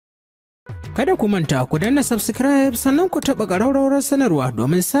Kada ku manta ku danna subscribe sannan ku taɓa ƙararrawar sanarwa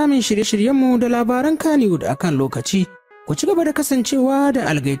domin samun shirye-shiryenmu da labaran KANNYWOOD a kan lokaci. Ku ci gaba da kasancewa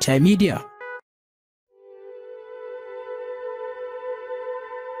da Algaita Media.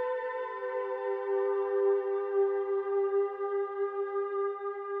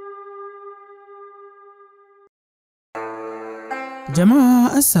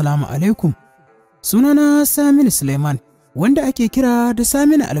 Jama'a assalamu alaikum. Sunana Saminu Suleiman wanda ake kira da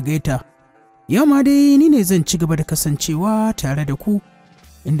Saminu Algaita. Yau ma dai ni ne zan ci gaba da kasancewa tare da ku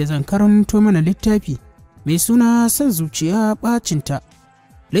inda zan karanto mana littafi mai suna son zuciya Bzcinta.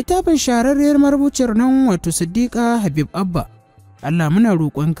 Littafin shahararriyar marubuciyar nan wato Siddiqa Habib Abba. Allah muna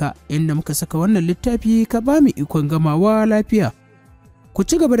roƙonka inda muka saka wannan littafi ka ba mu ikon gamawa lafiya. Ku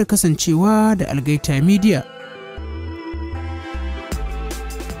ci gaba da kasancewa da Algaita Media.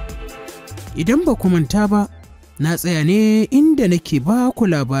 Idan ba ku manta ba, na tsaya ne inda nake ba ku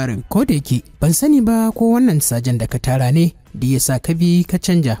labarin ko da yake ban sani ba ko wannan sajan da ka tara ne da ya sa ka bi ka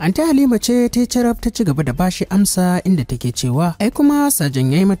canja. Anta Halima ce ta carab ta ci gaba da bashi amsa inda take cewa ai kuma sajan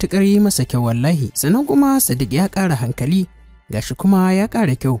yayi matukar yi masa kyau wallahi, sannan kuma Sadiq ya ƙara hankali gashi kuma ya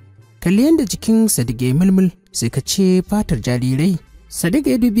ƙara kyau. Kalli yanda jikin Sadiq ya mulmul sai ka ce fatar jarirai. Sadiq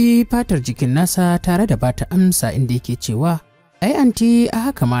ya dubi fatar jikin nasa tare da bata amsa inda yake cewa ai anti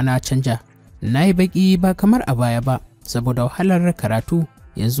a haka ma na canja. Na yi baƙi ba kamar a baya ba saboda wahalar karatu,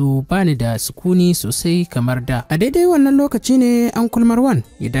 yanzu bani da sukuni sosai kamar da. A daidai wannan lokaci ne Uncle Marwan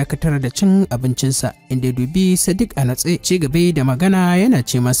ya dakatar da cin abincinsa inda ya dubi Sadiq a natse ci gaba da magana yana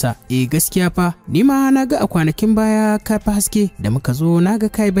ce masa gaskiya fa ni ma na ga a kwanakin baya ka fi haske da muka zo na ga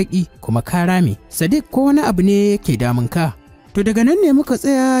kai baƙi kuma ka rame. Sadiq ko wani abu ne yake damun ka? To daga nan ne muka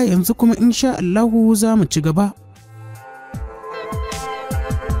tsaya, yanzu kuma insha Allahu za mu ci gaba.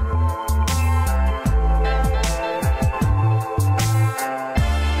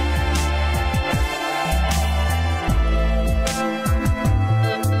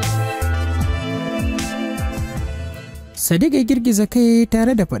 Sadiq ya girgiza kai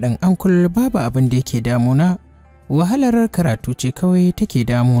tare da faɗin Uncle babu abin da yake damuna, wahalar karatu ce kawai take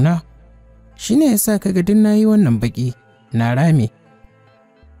damuna. Shi ne yasa kaga din nayi wannan baki na rame.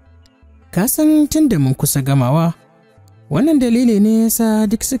 Ka san tun da mun kusa gamawa, wannan dalili ne yasa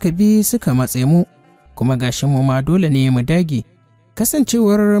duk suka bi suka matse mu, kuma gashi mu ma dole ne mu dage.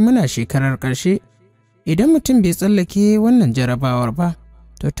 Kasancewar muna shekarar ƙarshe, idan mutum bai tsallake wannan jarabawar ba,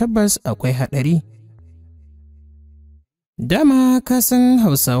 to tabbas akwai haɗari. Dama ka san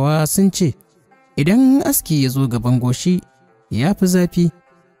Hausawa sun ce, idan aski ya zo gaban goshi, ya fi zafi.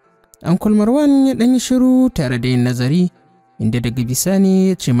 Uncle Marwan ya ɗan yi shiru tare da yin nazari, inda daga bisani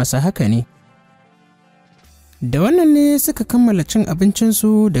ya ce masa haka ne. Da wannan ne suka kammala cin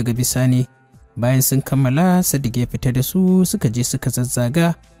abincinsu daga bisani. Bayan sun kammala, Sadiq ya fita da su suka je suka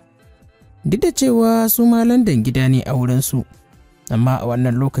zazzaga. Duk da cewa su ma London gida ne a wurinsu. Amma a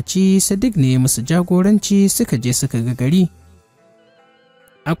wannan lokaci Sadiq ne musu jagoranci suka je suka ga gari.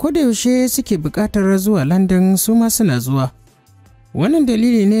 A kodayaushe suke buƙatar zuwa London su ma suna zuwa. Wannan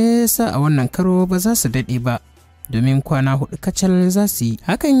dalili ne sa a wannan karo ba za su daɗe ba, domin kwana 4 kacal za su yi.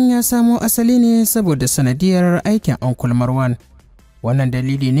 Hakan ya samo asali ne saboda sanadiyar aikin Uncle Marwan. Wannan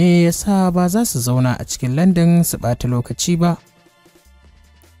dalili ne ya sa ba za su zauna a cikin London su ɓata lokaci ba.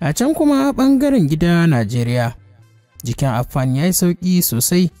 A can kuma ɓangaren gida Najeriya, jikin Affan ya yi sauƙi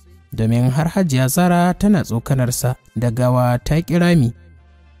sosai domin har Hajiya Zara tana tsokanarsa da gawa ta kirami.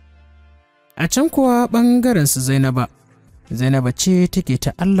 A can kuwa ɓangaren su Zainaba ce take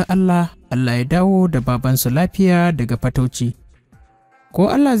ta Allah ya dawo da babansu lafiya daga fatauci. Ko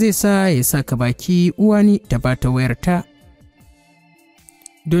Allah zai sa ya saka baki uwani ta bata wayarta.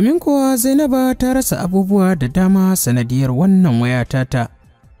 Domin kuwa Zainaba ta rasa abubuwa da dama sanadiyar wannan wayata ta.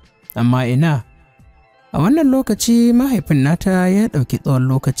 Amma ina, a wannan lokaci mahaifin nata ya ɗauki tsawon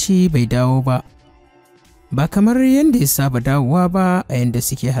lokaci bai dawo ba. Ba kamar yadda ya saba dawowa ba a yadda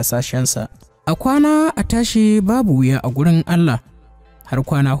suke hasashensa. A kwana a tashi babu wuya a gurin Allah, har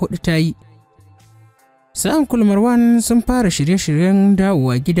kwana 4 ta yi. Sa'an Marwan sun fara shirye-shiryen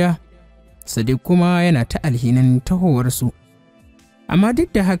dawowa gida, Sadiq kuma yana ta alhinin tahowarsu. Amma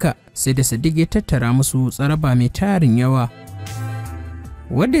duk da haka sai da Sadiq ya tattara musu tsaraba mai tarin yawa,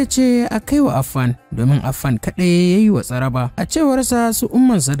 wadda ya ce a kai wa Affan domin Affan kaɗai ya yi wa tsaraba. A cewarsa su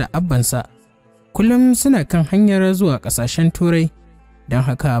ummansa da abbansa kullum suna kan hanyar zuwa ƙasashen Turai, don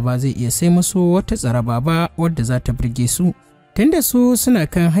haka ba zai iya sai musu wata tsaraba ba wadda za ta burge su. Tunda su suna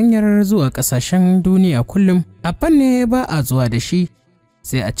kan hanyar zuwa ƙasashen duniya kullum, Affan ne ba a zuwa da shi,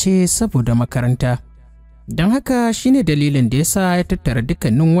 sai a ce saboda makaranta. Don haka shine dalilin da ya sa ya tattara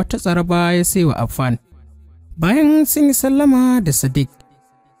dukkanin wata tsaraba ya sai wa Affan. Bayan sun yi sallama da Sadiq,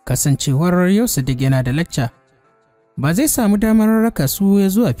 kasancewar yau Sadiq yana da lacca. Ba zai samu damar raka su ya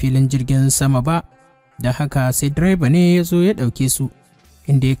zuwa filin jirgin sama ba, da haka sai direba ne ya zo ya ɗauke su,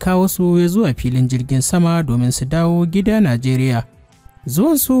 inda ya kawo su ya zuwa filin jirgin sama domin su dawo gida Najeriya.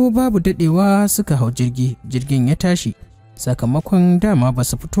 Zuwansu babu daɗewa suka hau jirgin ya tashi, sakamakon dama ba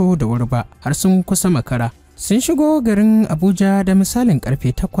su fito da wuri ba har sun kusa makara. Sun shigo garin Abuja da misalin karfe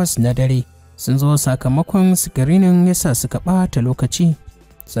 8 na dare. Sun zo sakamakon sikirinin ya sa suka ɓata lokaci,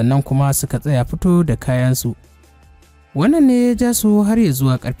 sannan kuma suka tsaya fito da kayansu. Wannan ne ya ja su har ya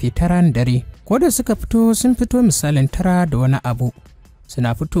zuwa karfe 9 na dare. Ko da suka fito sun fito misalin 9 da wani abu.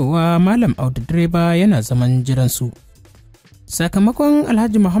 Suna fitowa Malam Audu direba yana zaman jiransu. Sakamakon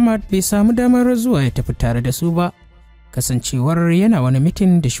Alhaji Muhammad bai samu damar zuwa ya tafi tare da su ba, kasancewar yana wani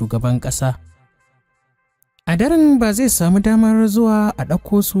mitin da shugaban ƙasa. A daren ba zai samu damar zuwa a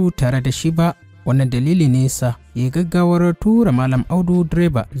ɗauko su tare da shi ba, wannan dalili ne sa ya gaggawar tura Malam Audu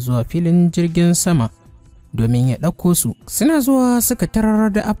direba zuwa filin jirgin sama domin ya ɗauko su. Suna zuwa suka tarar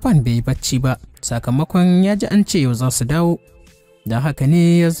da Affan bai bacci ba, sakamakon ya ji an ce yau za su dawo, da haka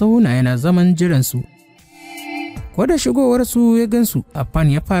ne ya zauna yana zaman jiransu. Ko da shigowarsu ya gansu,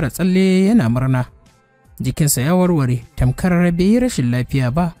 Affan ya fara tsalle yana murna. Jikinsa ya warware, tamkar bai yi rashin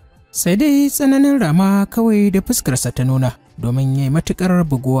lafiya ba, sai dai tsananin rama kawai da fuskarsa ta nuna, domin ya yi matuƙar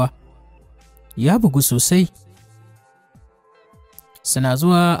buguwa. Ya bugu sosai. Suna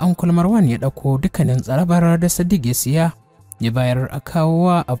zuwa Uncle Marwan ya ɗauko dukkanin tsarabar da Sadiq ya siya, ya bayar a kawo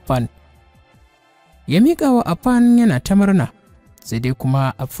wa Affan. Ya miƙa wa Affan yana ta murna, sai dai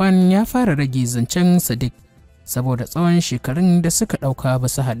kuma Affan ya fara rage zancen Sadiq, saboda tsawon shekarun da suka ɗauka ba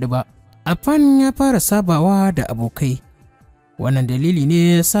su haɗu ba. Affan ya fara sabawa da abokai. Wannan dalili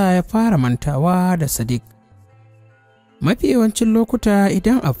ne ya sa ya fara mantawa da Sadiq. Mafi yawancin lokuta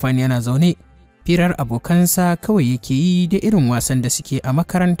idan Affan yana zaune, firar abokansa kawai yake yi da irin wasan da suke a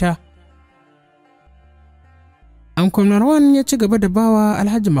makaranta. Uncle Marwan ya ci gaba da bawa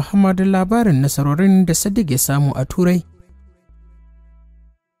Alhaji Muhammad labarin nasarorin da Sadiq ya samu a Turai.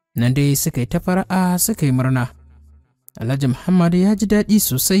 Nan dai suka yi ta fara'a suka yi murna. Alhaji Muhammad ya ji daɗi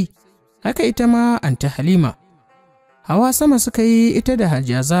sosai, haka ita ma Anta Halima. Hawa sama suka yi ita da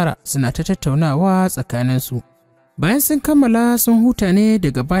Hajiya Zara suna ta tattaunawa tsakaninsu. Bayan sun kammala sun huta ne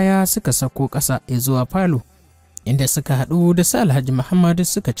daga baya suka sako ƙasa ya zuwa falo, inda suka haɗu da su Alhaji Muhammad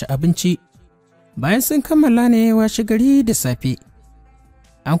suka ci abinci. Bayan sun kammala ne washe gari da safe.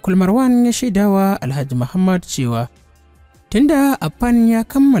 Uncle Marwan ya shaidawa Alhaji Muhammad cewa tunda Affan ya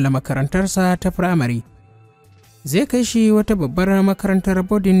kammala makarantarsa ta firamare, zai kai shi wata babbar makarantar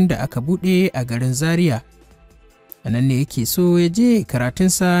boarding da aka buɗe a garin Zaria. A nan ne yake so ya je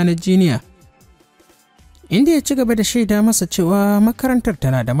karatunsa na jiniya, inda ya ci gaba da shaida masa cewa makarantar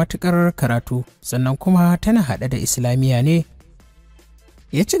tana da matuƙar karatu, sannan kuma tana haɗe da Islamiyya ne.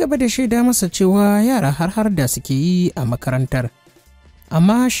 Ya ci gaba da shaida masa cewa yara har da suke yi a makarantar,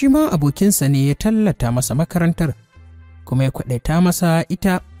 amma shi ma abokinsa ne ya tallata masa makarantar, kuma ya kwaɗaita masa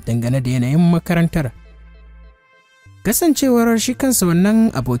ita dangane da yanayin makarantar. Kasancewar shi kansa wannan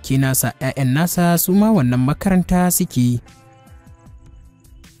aboki nasa, 'ya'yan nasa su ma wannan makaranta suke yi.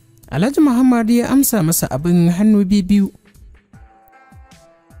 Alhaji Muhammad ya amsa masa abin hannu biyu.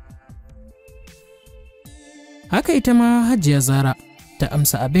 Haka ita ma Hajiya Zara ta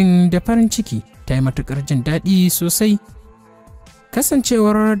amsa abin da farin ciki, ta yi matuƙar jin daɗi sosai.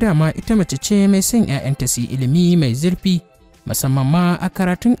 Kasancewar dama ita mace ce mai son 'ya'yanta su ilimi mai zurfi, musamman ma a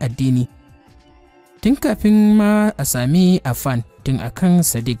karatun addini. Tun kafin ma a sami Affan tun akan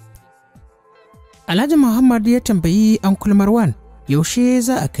Sadiq. Alhaji Muhammad ya tambayi Uncle Marwan yaushe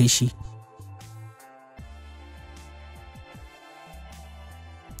za a kai shi.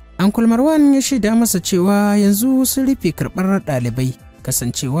 Uncle Marwan ya shaida masa cewa yanzu sun rufe karɓar ɗalibai,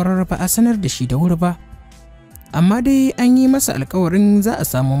 kasancewar ba a sanar da shi da wuri ba. Amma dai an yi masa alkawarin za a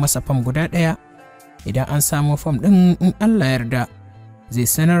samu masa fam guda ɗaya. Idan an samu fam ɗin in Allah yarda, zai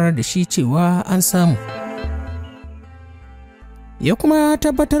sanar da shi cewa an samu. Ya kuma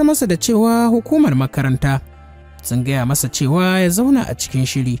tabbatar masa da cewa hukumar makaranta sun gaya masa cewa ya zauna a cikin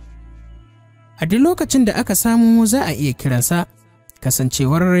shiri. A duk lokacin da aka samu za a iya kiransa,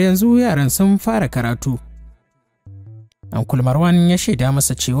 kasancewar yanzu yaran sun fara karatu. Uncle Marwan ya shaida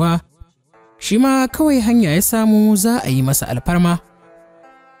masa cewa shi ma kawai hanya ya samu za a yi masa alfarma.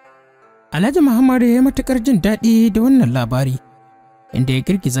 Alhaji Muhammad ya matuƙar jin daɗi da wannan labari, inda ya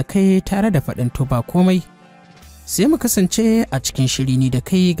girgiza kai tare da faɗin to ba komai, sai mu kasance a cikin shiri ni da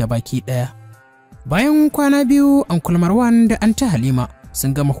kai gabaki ɗaya. Bayan kwana biyu, Uncle Marwan da Anta Halima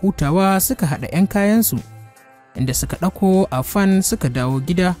sun gama hutawa suka haɗa 'yan kayansu, inda suka ɗauko Affan suka dawo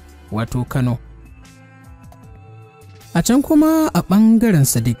gida, wato Kano. A can kuma a ɓangaren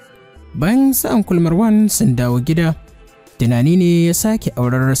Sadiq, bayan su Uncle Marwan sun dawo gida, tunani ne ya sake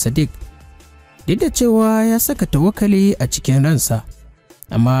aurar Sadiq. Duk da cewa ya saka tawakkali a cikin ransa,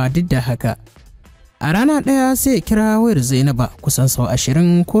 amma duk da haka, a rana ɗaya sai ya kira wayar Zainaba kusan sau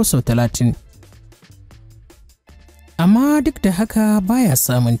 20 ko sau 30. Amma duk da haka baya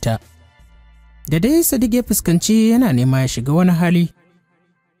samunta. Da dai Sadiq ya fuskanci yana nema ya shiga wani hali,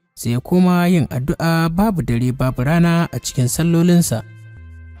 sai ya koma yin addu'a babu dare babu rana a cikin sallolinsa,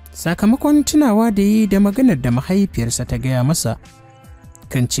 sakamakon tunawa da yi da maganar da mahaifiyarsa ta gaya masa,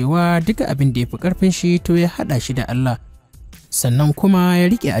 kan cewa duka abin da ya fi ƙarfin shi to ya haɗa shi da Allah, sannan kuma ya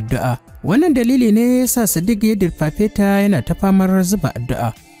riƙe addu'a. Wannan dalili ne ya sa Sadiq ya dirfafe ta yana ta famar zuba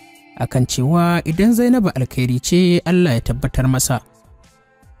addu'a, akan cewa idan Zainabu alkhairi ce Allah ya tabbatar masa.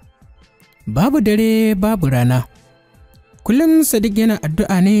 Babu dare babu rana. Kullum Sadiq yana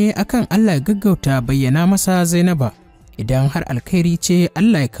addu'a ne akan Allah ya gaggauta bayyana masa Zainaba, idan har alkhairi ce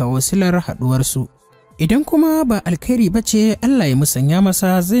Allah ya kawo silar haɗuwarsu, idan kuma ba alkhairi ba ce Allah ya musanya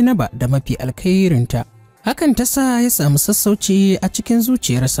masa Zainaba da mafi alkhairinta. Hakan ta sa ya samu sassauci a cikin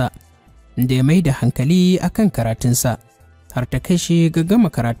zuciyarsa, da ya mai da hankali akan karatunsa, har ta kai shi ga gama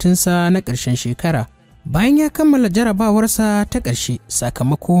karatunsa na ƙarshen shekara. Bayan ya kammala jarabawarsa ta ƙarshe,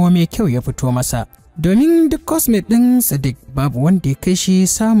 sakamako mai kyau ya fito masa. Domin duk cosmate ɗin Sadiq babu wanda ya kai shi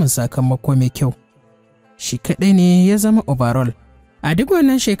samun sakamako mai kyau. Shi kaɗai ne ya zama overall. A duk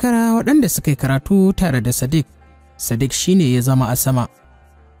wannan shekara waɗanda suka yi karatu tare da Sadiq shi ne ya zama a sama.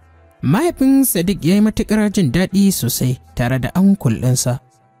 Mahaifin Sadiq ya yi matuƙar jin daɗi sosai tare da uncle ɗinsa.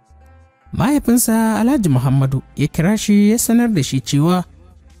 Mahaifinsa Alhaji Muhammadu ya kira shi ya sanar da shi cewa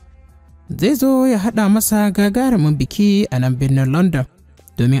zai zo ya haɗa masa gagarumin biki a nan birnin London,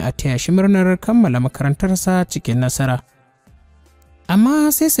 domin a taya shi murnar kammala makarantarsa cikin nasara.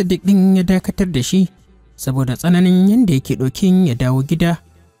 Amma sai Sadiq ɗin ya dakatar da shi saboda tsananin yadda yake ɗokin ya dawo gida,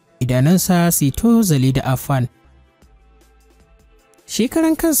 idanunsa su tozali da afan.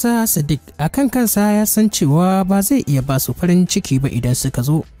 Shekaran kansa Sadiq a kan kansa ya san cewa ba zai iya ba su farin ciki ba idan suka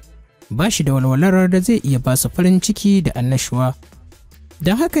zo, ba shi da walwalar da zai iya ba su farin ciki da annashuwa.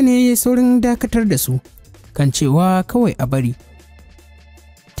 Don haka ne ya saurin dakatar da su, kan cewa kawai a bari.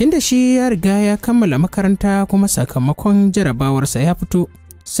 Tunda shi ya riga ya kammala makaranta kuma sakamakon jarabawarsa ya fito,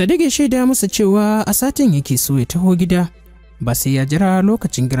 Sadiq ya shaida musu cewa a satin yake so ya taho gida, ba sai ya jira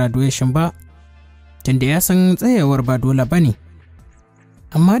lokacin graduation ba, tunda ya san tsayawar ba dole ba ne.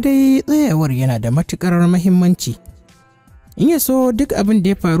 Amma dai tsayawar yana da matuƙar muhimmanci. In ya so duk abin da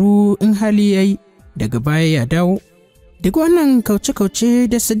ya faru in hali ya yi, daga baya ya dawo. Duk wannan kauce-kauce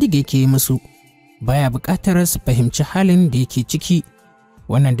da Sadiq yake musu, baya buƙatar su fahimci halin da yake ciki.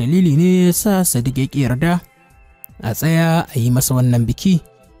 Wannan dalili ne ya sa Sadiq ya ƙi yarda a tsaya a yi masa wannan biki.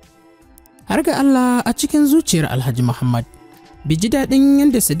 Har ga Allah, a cikin zuciyar Alhaji Muhammad bai ji daɗin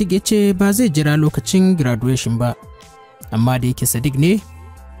yadda Sadiq ya ce ba zai jira lokacin graduation ba, amma da yake Sadiq ne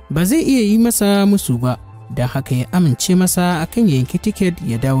ba zai iya yi masa musu ba, don haka ya amince masa akan ya yanki tiket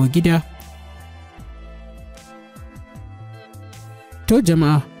ya dawo gida. To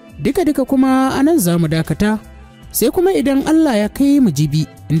jama'a, duka kuma anan za mu dakata, sai kuma idan Allah ya kai mu jibi,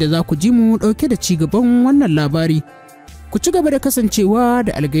 inda za ku ji mu ɗauke da ci gaban wannan labari. Ku ci gaba da kasancewa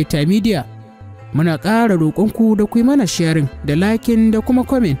da Algaita Media. Muna ƙara roƙonku da ku yi mana sharing da liking da kuma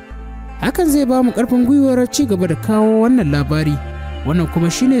comment. Hakan zai ba mu ƙarfin gwiwar ci gaba da kawo wannan labari. Wannan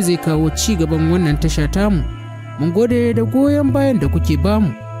kuma shine zai kawo ci gaban wannan tasha tamu. Mun gode da goyon bayan da kuke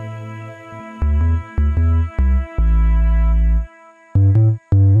bamu.